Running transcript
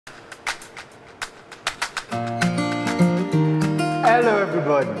Hello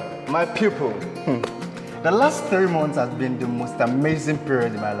everybody, my people. The last 3 months has been the most amazing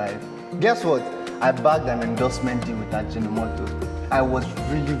period in my life. Guess what? I bagged an endorsement deal with AJINOMOTO. I was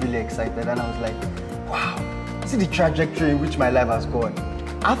really excited and I was like, wow, see the trajectory in which my life has gone.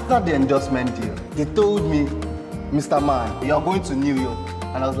 After the endorsement deal, they told me, Mr. Man, you're going to New York.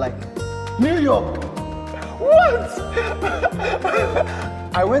 And I was like, New York? What?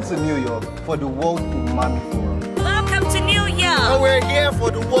 I went to New York for the World Umami Forum. Welcome to New York. And we're here for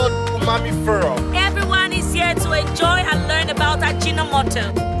the World Umami Forum. Everyone is here to enjoy and learn about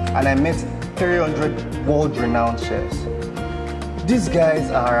AJINOMOTO. And I met 300 world-renowned chefs. These guys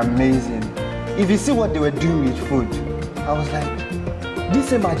are amazing. If you see what they were doing with food, I was like, this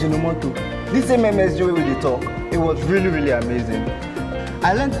same AJINOMOTO, this same MSG way they talk, it was really amazing.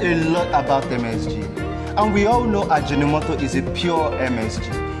 I learned a lot about MSG. And we all know AJINOMOTO is a pure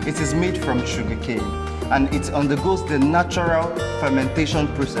MSG. It is made from sugarcane and it undergoes the natural fermentation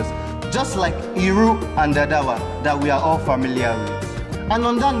process, just like Iru and Dadawa that we are all familiar with. And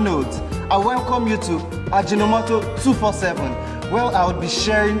on that note, I welcome you to AJINOMOTO 247, where I will be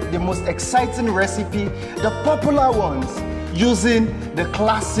sharing the most exciting recipe, the popular ones, using the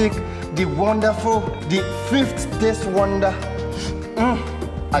classic, the wonderful, the 5th taste wonder,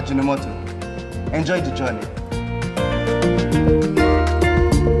 AJINOMOTO. Enjoy the journey.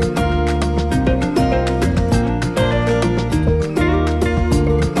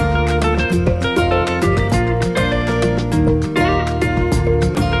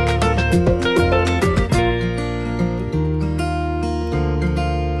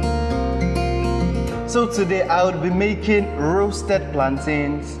 So today I will be making roasted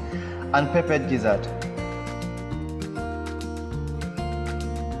plantains and peppered gizzard.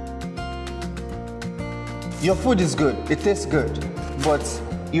 Your food is good, it tastes good, but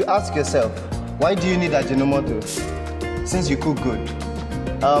you ask yourself, why do you need AJINOMOTO since you cook good?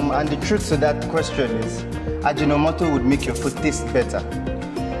 And the truth to that question is, AJINOMOTO would make your food taste better.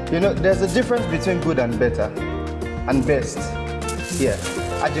 You know, there's a difference between good and better, and best. Yeah,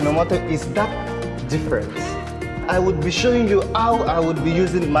 AJINOMOTO is that difference. I would be showing you how I would be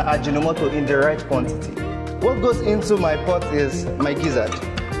using my AJINOMOTO in the right quantity. What goes into my pot is my gizzard,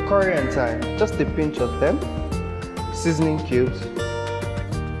 curry and thyme, just a pinch of them, seasoning cubes,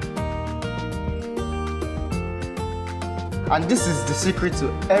 and this is the secret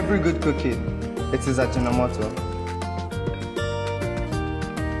to every good cooking. It is AJINOMOTO.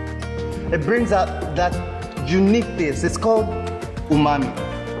 It brings out that unique taste. It's called umami.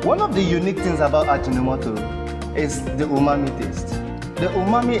 One of the unique things about AJINOMOTO is the umami taste. The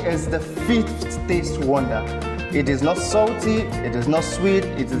umami is the 5th taste wonder. It is not salty, it is not sweet,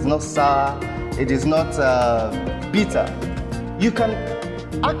 it is not sour, it is not bitter. You can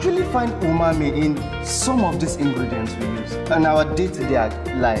actually find umami in some of these ingredients we use in our day-to-day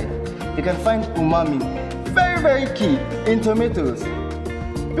life. You can find umami very key in tomatoes.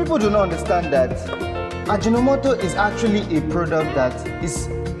 People do not understand that AJINOMOTO is actually a product that is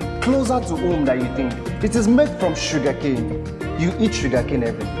closer to home than you think. It is made from sugarcane. You eat sugarcane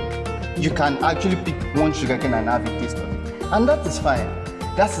every day. You can actually pick one sugarcane and have a taste of it. And that is fine.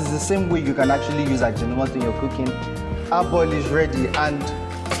 That is the same way you can actually use AJINOMOTO in your cooking. Our boil is ready and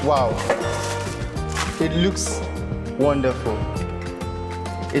wow, it looks wonderful.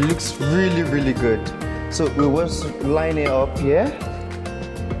 It looks really good. So we will line it up here.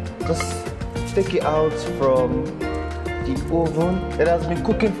 Just take it out from the oven. It has been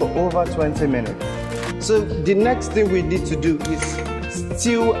cooking for over 20 minutes. So the next thing we need to do is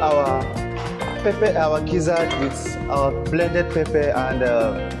stew our pepper, our gizzard with our blended pepper, and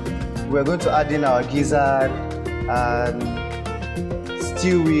we're going to add in our gizzard and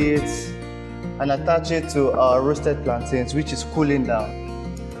stew it and attach it to our roasted plantains, which is cooling down.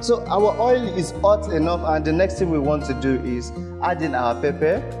 So our oil is hot enough, and the next thing we want to do is add in our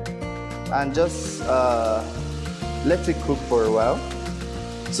pepper and just let it cook for a while.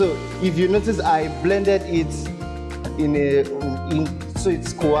 So if you notice, I blended it so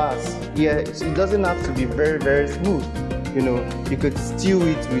it's coarse. Yeah, so it doesn't have to be very smooth. You know, you could stew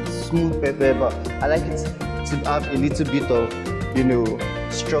it with smooth pepper, but I like it to have a little bit of, you know,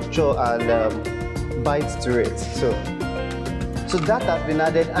 structure and bite to it. So that has been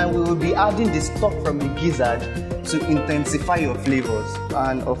added, and we will be adding the stock from the gizzard to intensify your flavors.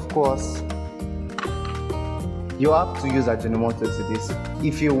 And of course, you have to use AJINOMOTO to this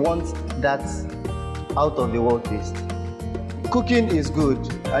if you want that out of the world taste. Cooking is good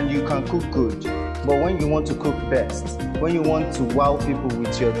and you can cook good, but when you want to cook best, when you want to wow people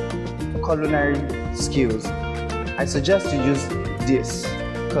with your culinary skills, I suggest you use this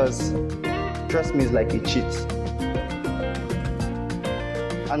because trust me, it's like a cheat.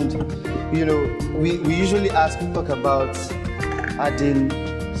 And you know, we usually talk about adding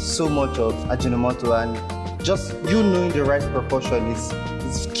so much of Ajinomoto, and just you knowing the right proportion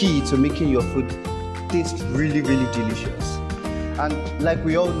is key to making your food taste really, really delicious. And like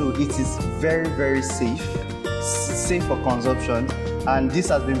we all know, it is very, very safe for consumption, and this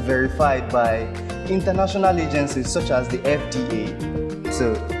has been verified by international agencies such as the FDA.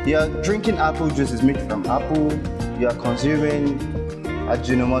 So you're drinking apple juice is made from apple, you are consuming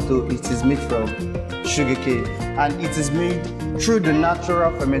Ajinomoto, it is made from sugarcane, and it is made through the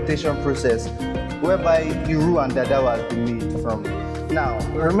natural fermentation process whereby Iru and Dadawa has been made from. Now,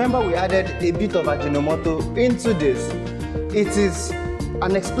 remember we added a bit of Ajinomoto into this. It is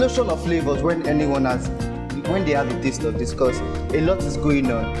an explosion of flavors when they have a taste of this, because a lot is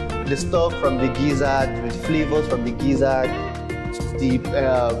going on. The stuff from the gizzard, with flavors from the gizzard, the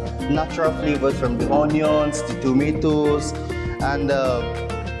natural flavors from the onions, the tomatoes, and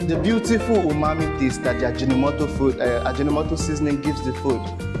the beautiful umami taste that the Ajinomoto seasoning gives the food.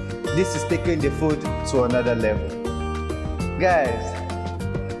 This is taking the food to another level. Guys,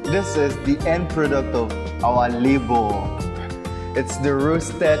 this is the end product of our labor. It's the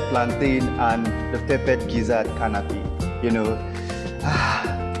roasted plantain and the peppered gizzard canapé, you know.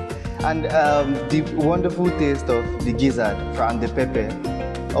 And the wonderful taste of the gizzard and the pepper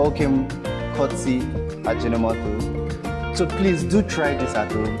all came courtesy Ajinomoto. So please do try this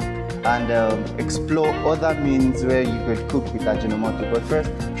at home and explore other means where you could cook with Ajinomoto. But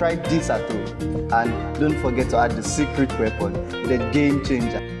first, try this at home. And don't forget to add the secret weapon, the game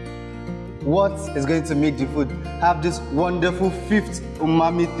changer. What is going to make the food have this wonderful fifth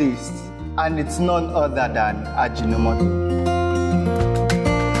umami taste? And it's none other than Ajinomoto.